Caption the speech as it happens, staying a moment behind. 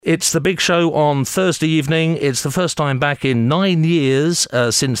It's the big show on Thursday evening. It's the first time back in 9 years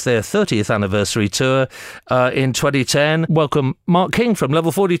since their 30th anniversary tour in 2010. Welcome Mark King from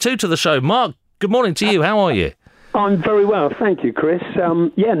Level 42 to the show. Mark, good morning to you. How are you? I'm very well, thank you, Chris.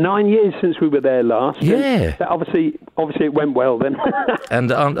 9 years since we were there last. Yeah. Obviously it went well then.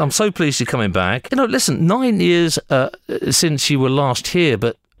 And I'm so pleased you're coming back. Listen, 9 years since you were last here,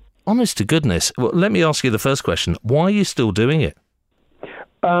 but honest to goodness, let me ask you the first question. Why are you still doing it?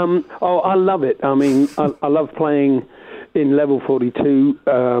 I love it. I mean, I love playing in Level 42.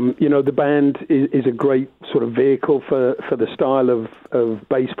 The band is a great sort of vehicle for the style of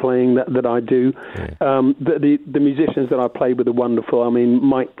bass playing that I do. Yeah. The musicians that I play with are wonderful. I mean,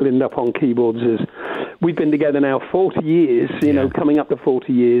 Mike Lindop on keyboards we've been together now 40 years, coming up to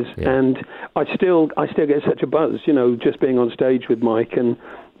 40 years, and I still get such a buzz, just being on stage with Mike, and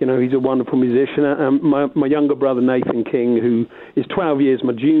he's a wonderful musician. My younger brother, Nathan King, who is 12 years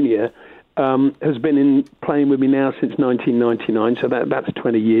my junior, has been playing with me now since 1999, so that's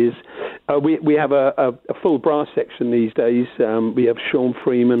 20 years. We have a full brass section these days. We have Sean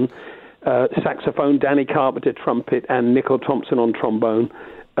Freeman, saxophone, Danny Carpenter, trumpet, and Nicole Thompson on trombone.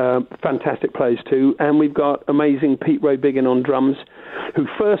 Fantastic players too. And we've got amazing Pete Ray Biggin on drums, who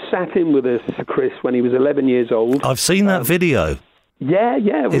first sat in with us, Chris, when he was 11 years old. I've seen that video. Yeah.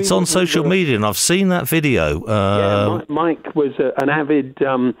 It's on social media, and I've seen that video. Mike was an avid,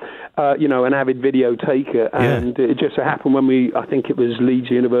 an avid video taker, and it just so happened when I think it was Leeds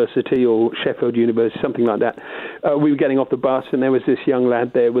University or Sheffield University, something like that. We were getting off the bus, and there was this young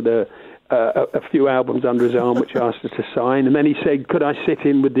lad there with a few albums under his arm, which asked us to sign, and then he said, "Could I sit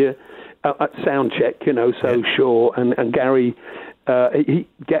in with the sound check?" Sure, and Gary.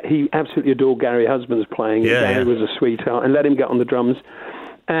 He absolutely adored Gary Husband's playing. Gary was a sweetheart, and let him get on the drums.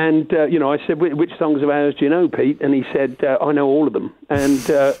 And, I said, which songs of ours do you know, Pete? And he said, I know all of them. And,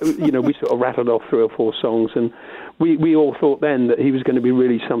 we sort of rattled off 3 or 4 songs, and we all thought then that he was going to be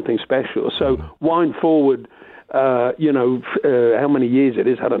really something special. So wind forward, how many years it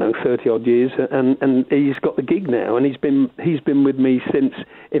is, I don't know, 30-odd years, and he's got the gig now, and he's been with me since,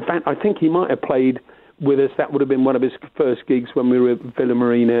 in fact, I think he might have played with us. That would have been one of his first gigs when we were at Villa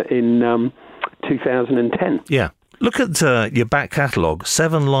Marina in 2010. Yeah. Look at your back catalogue.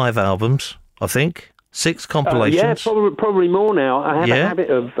 7 live albums, I think. 6 compilations. Probably more now. I have a habit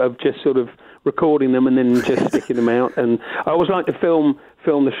of just sort of recording them and then just sticking them out. And I always like to film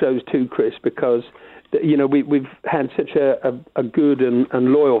the shows too, Chris, because we've had such a good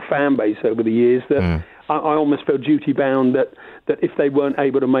and loyal fan base over the years that I almost feel duty bound that if they weren't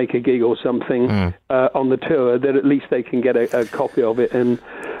able to make a gig or something on the tour, that at least they can get a copy of it and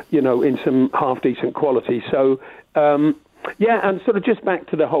in some half decent quality. So and sort of just back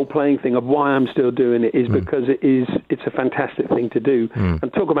to the whole playing thing of why I'm still doing it is because it's a fantastic thing to do.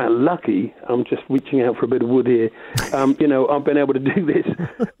 And talk about lucky, I'm just reaching out for a bit of wood here. I've been able to do this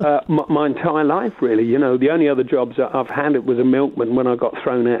my entire life, really. The only other jobs that I've had, it was a milkman when I got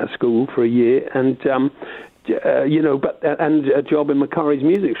thrown out of school for a year, and and a job in McCurry's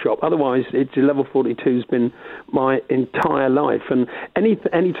music shop. Otherwise, it's Level 42's been my entire life. And any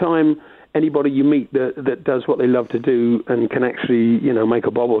time anybody you meet that does what they love to do and can actually, make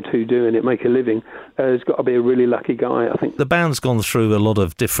a bob or two doing it, make a living, has got to be a really lucky guy, I think. The band's gone through a lot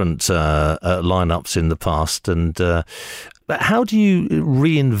of different lineups in the past, and how do you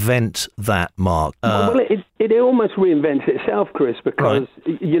reinvent that, Mark? It almost reinvents itself, Chris, because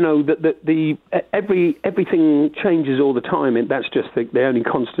everything changes all the time, and that's just the only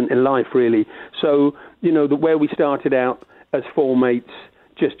constant in life, really. So where we started out as 4 mates,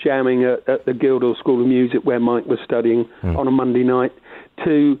 just jamming at the Guildhall School of Music where Mike was studying on a Monday night,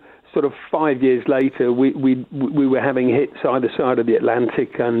 to sort of 5 years later, we were having hits either side of the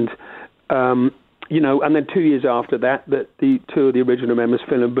Atlantic, and and then 2 years after that the 2 of the original members,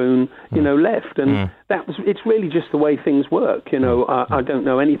 Phil and Boone, left, and it's really just the way things work. I don't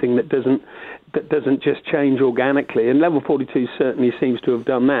know anything that doesn't just change organically, and Level 42 certainly seems to have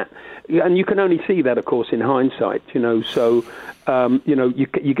done that. And you can only see that, of course, in hindsight. So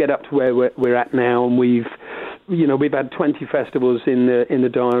you get up to where we're at now, and we've had 20 festivals in the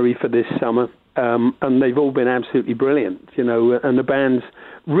diary for this summer, and they've all been absolutely brilliant. And the band's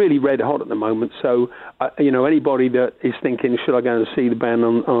really red hot at the moment. So anybody that is thinking, should I go and see the band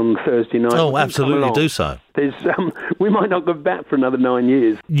on Thursday night? Oh, absolutely, do so. We might not go back for another 9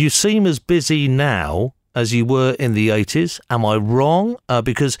 years. You seem as busy now as you were in the 80s. Am I wrong?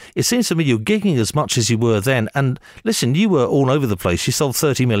 Because it seems to me you're gigging as much as you were then. And listen, you were all over the place. You sold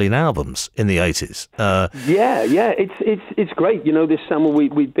 30 million albums in the 80s. It's great. This summer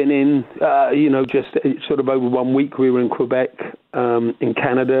we've been in, just sort of over 1 week we were in Quebec. in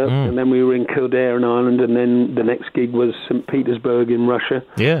Canada, and then we were in Kildare in Ireland, and then the next gig was St. Petersburg in Russia.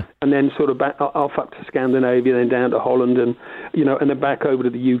 Yeah. And then sort of back off up to Scandinavia, then down to Holland, and and then back over to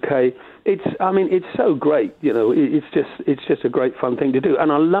the UK. It's so great, it's just a great fun thing to do.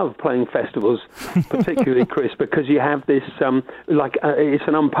 And I love playing festivals, particularly, Chris, because you have this, it's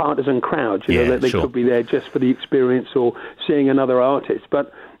an unpartisan crowd, that they could be there just for the experience or seeing another artist.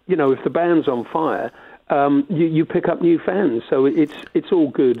 But, if the band's on fire, you pick up new fans, so it's all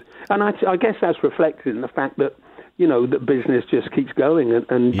good. And I guess that's reflected in the fact that, that business just keeps going.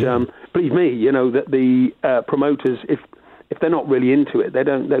 And believe me, that the promoters, if they're not really into it, they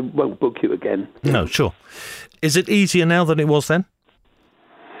won't book you again. No, sure. Is it easier now than it was then?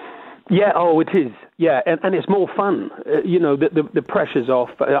 Yeah, it is. Yeah, and it's more fun. The pressure's off.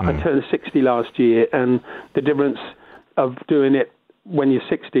 I turned 60 last year, and the difference of doing it when you're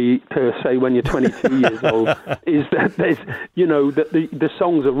 60 to, say, when you're 22 years old is that there's, that the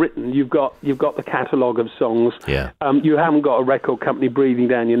songs are written. You've got the catalogue of songs. Yeah. You haven't got a record company breathing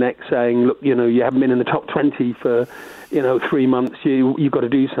down your neck saying, look, you haven't been in the top 20 for 3 months, you've got to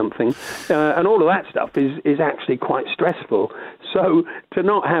do something. And all of that stuff is actually quite stressful. So to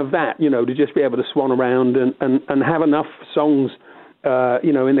not have that, to just be able to swan around and have enough songs,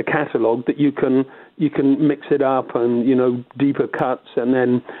 in the catalogue that you can mix it up and, deeper cuts, and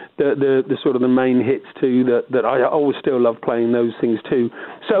then the sort of the main hits too, that I always still love playing those things too.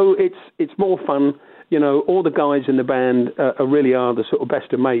 So it's more fun. All the guys in the band really are the sort of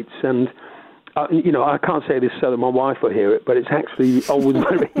best of mates, and I can't say this so that my wife will hear it, but it's actually always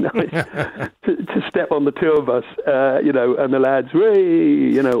very nice to step on the two of us, and the lads,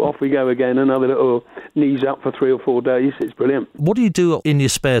 off we go again, another little knees up for 3 or 4 days. It's brilliant. What do you do in your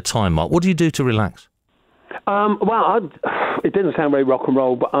spare time, Mark? What do you do to relax? It didn't sound very rock and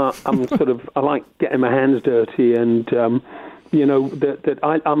roll, but I'm I like getting my hands dirty, and I'm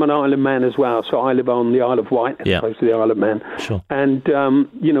an island man as well, so I live on the Isle of Wight as opposed to the Isle of Man. Sure. And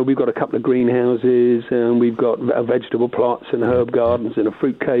we've got a couple of greenhouses, and we've got vegetable plots and herb gardens and a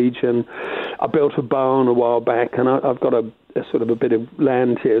fruit cage, and I built a barn a while back, and I've got a sort of a bit of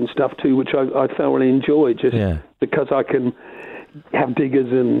land here and stuff too, which I thoroughly enjoy, because I can have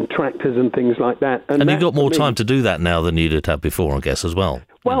diggers and tractors and things like that. And you've got more time to do that now than you did have before, I guess, as well.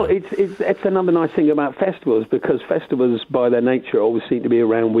 Well, it's another nice thing about festivals, because festivals, by their nature, always seem to be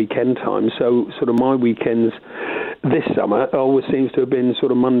around weekend time. So sort of my weekends this summer always seems to have been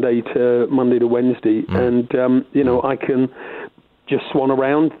sort of Monday to Wednesday. And, I can just swan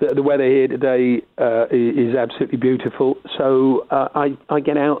around. The weather here today is absolutely beautiful. So I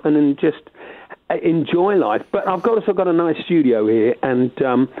get out and then just enjoy life. But I've also got a nice studio here, and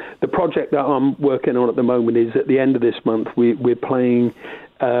the project that I'm working on at the moment is at the end of this month we're playing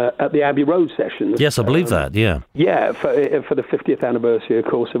at the Abbey Road sessions. Yes, I believe that, yeah. Yeah, for the 50th anniversary, of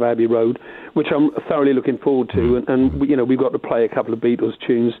course, of Abbey Road, which I'm thoroughly looking forward to, and we've got to play a couple of Beatles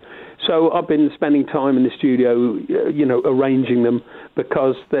tunes. So I've been spending time in the studio, arranging them,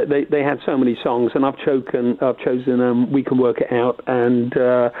 because they had so many songs, and I've chosen We Can Work It Out, and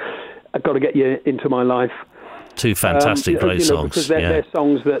I've got to Get You Into My Life. Two fantastic, great songs. Because they're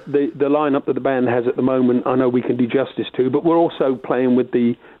songs that the lineup that the band has at the moment, I know we can do justice to, but we're also playing with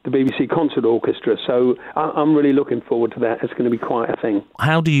the BBC Concert Orchestra, so I'm really looking forward to that. It's going to be quite a thing.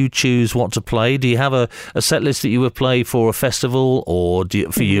 How do you choose what to play? Do you have a set list that you would play for a festival, or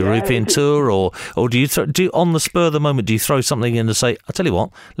for your European tour, or do you on the spur of the moment, do you throw something in and say, I'll tell you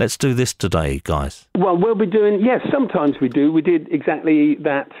what, let's do this today, guys? Well, we'll be doing, yes, sometimes we do. We did exactly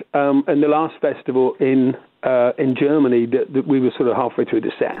that in the last festival in Germany, that we were sort of halfway through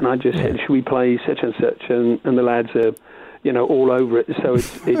the set, and I just said, should we play such and such, and the lads are, all over it, so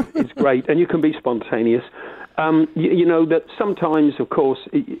it's great, and you can be spontaneous. That sometimes, of course,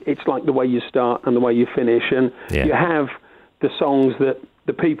 it's like the way you start and the way you finish, and you have the songs that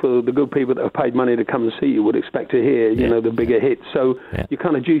the good people that have paid money to come and see you would expect to hear, the bigger hits. So you're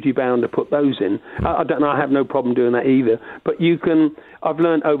kind of duty bound to put those in. I don't know, I have no problem doing that either. But I've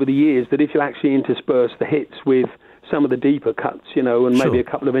learned over the years that if you actually intersperse the hits with some of the deeper cuts, and maybe a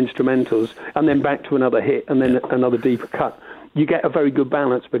couple of instrumentals, and then back to another hit, and then another deeper cut, you get a very good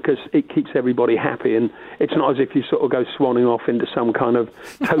balance, because it keeps everybody happy, and it's not as if you sort of go swanning off into some kind of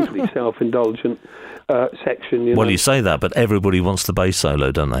totally self-indulgent section. Well, you say that, but everybody wants the bass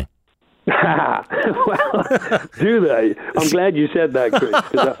solo, don't they? Well, do they? I'm glad you said that, Chris,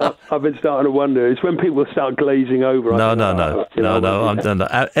 because I've been starting to wonder. It's when people start glazing over. No.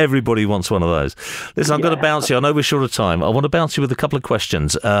 Everybody wants one of those. Listen, I'm going to bounce you. I know we're short of time. I want to bounce you with a couple of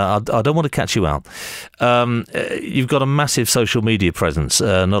questions. I don't want to catch you out. You've got a massive social media presence,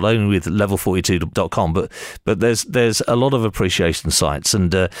 not only with level42.com, but there's a lot of appreciation sites,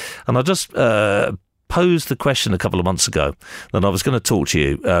 and I just posed the question a couple of months ago that I was going to talk to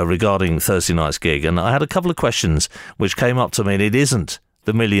you regarding Thursday night's gig, and I had a couple of questions which came up to me, and it isn't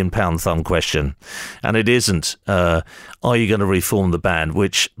the £1 million thumb question, and it isn't are you going to reform the band,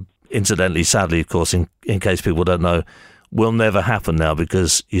 which incidentally, sadly, of course, in case people don't know, will never happen now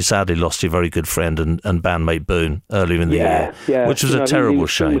because you sadly lost your very good friend and bandmate Boone earlier in the year, which was a terrible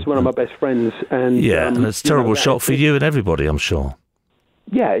shame. He was one of my best friends, and and it's a terrible shock for you and everybody, I'm sure.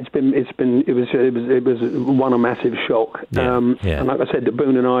 Yeah, it was a massive shock. And like I said,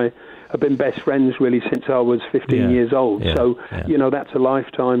 Boone and I have been best friends really since I was 15 years old. So that's a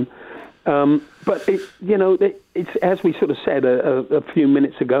lifetime. But it's as we sort of said a few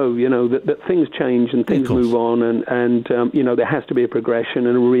minutes ago, that things change and things move on, and there has to be a progression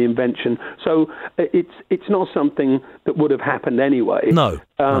and a reinvention. So it's not something that would have happened anyway. No.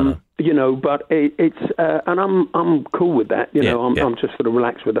 But it's and I'm cool with that. I'm just sort of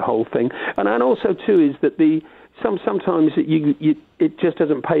relaxed with the whole thing. And also too is that sometimes it just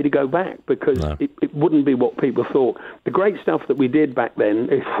doesn't pay to go back because it wouldn't be what people thought. The great stuff that we did back then,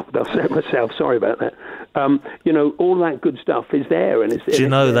 I'll say it myself, sorry about that. All that good stuff is there, and it's. Do you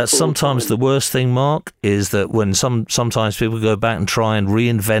know that's sometimes the worst thing, Mark, is that when sometimes people go back and try and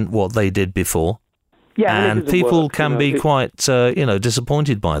reinvent what they did before, and people can be quite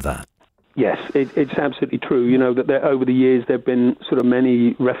disappointed by that. Yes, it's absolutely true. That over the years there've been sort of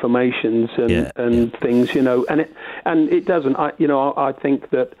many reformations and things. And it doesn't. I think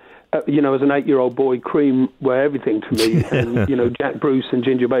that as an 8-year-old boy, Cream were everything to me. And Jack Bruce and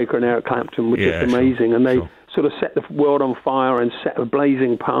Ginger Baker and Eric Clapton were just amazing, and they sort of set the world on fire and set a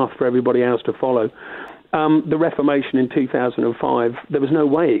blazing path for everybody else to follow. The Reformation in 2005, there was no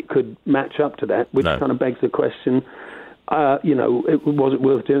way it could match up to that, which kind of begs the question. Was it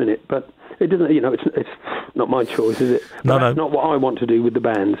worth doing it? But it doesn't. It's not my choice, is it? But that's not what I want to do with the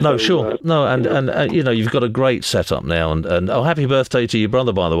band. No, sure. And you've got a great setup now, and happy birthday to your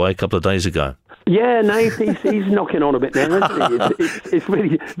brother, by the way, a couple of days ago. Yeah, no, he's knocking on a bit now, isn't he? It's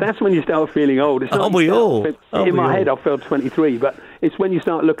really, that's when you start feeling old. It's not Aren't we all? In my head, I felt 23, but it's when you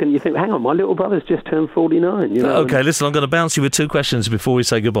start looking, you think, hang on, my little brother's just turned 49. Okay, listen, I'm going to bounce you with two questions before we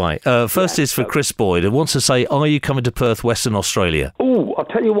say goodbye. First is for Chris Boyd, who wants to say, are you coming to Perth, Western Australia? Oh, I'll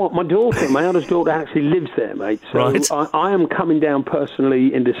tell you what, my eldest daughter actually lives there, mate. So right. I am coming down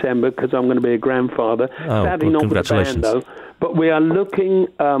personally in December because I'm going to be a grandfather. Sadly, not with the band, though. But we are looking.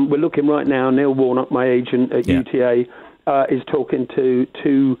 We're looking right now. Neil Warnock, my agent at UTA, is talking to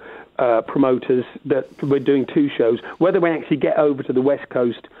two promoters that we're doing 2 shows. Whether we actually get over to the West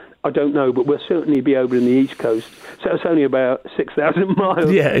Coast, I don't know, but we'll certainly be over in the East Coast. So it's only about 6,000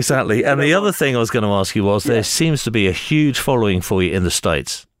 miles. Yeah, exactly. And the other thing I was going to ask you was, there seems to be a huge following for you in the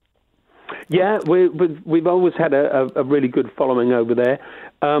States. Yeah, we've always had a really good following over there.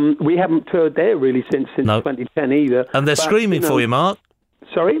 We haven't toured there really since 2010 either. And they're screaming for you, Mark.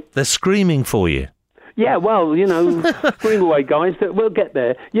 Sorry? They're screaming for you. Yeah, well, scream away, guys. We'll get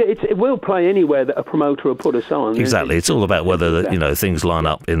there. Yeah, it will play anywhere that a promoter will put us on. Exactly. It's all about whether things line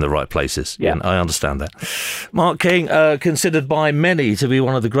up in the right places. Yeah, I understand that. Mark King, considered by many to be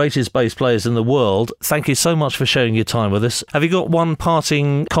one of the greatest bass players in the world. Thank you so much for sharing your time with us. Have you got one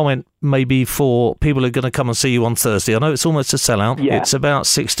parting comment maybe for people who are going to come and see you on Thursday? I know it's almost a sellout. Yeah. It's about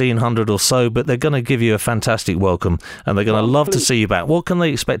 1,600 or so, but they're going to give you a fantastic welcome, and they're going to love to see you back. What can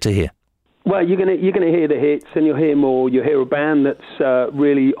they expect to hear? Well, you're going to hear the hits, and you'll hear more. You'll hear a band that's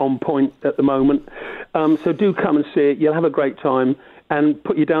really on point at the moment. So do come and see it. You'll have a great time. And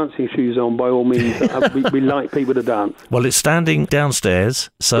put your dancing shoes on, by all means. We like people to dance. Well, it's standing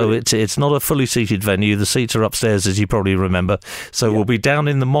downstairs, so it's not a fully seated venue. The seats are upstairs, as you probably remember. So we'll be down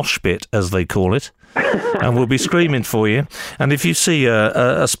in the mosh pit, as they call it, and we'll be screaming for you. And if you see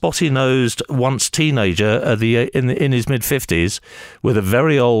a spotty-nosed, once teenager in his mid-50s with a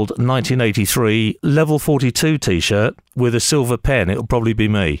very old 1983 Level 42 T-shirt with a silver pen, it'll probably be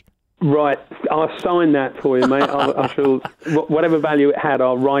me. Right, I'll sign that for you, mate. I shall, whatever value it had,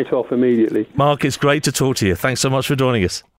 I'll write off immediately. Mark, it's great to talk to you. Thanks so much for joining us.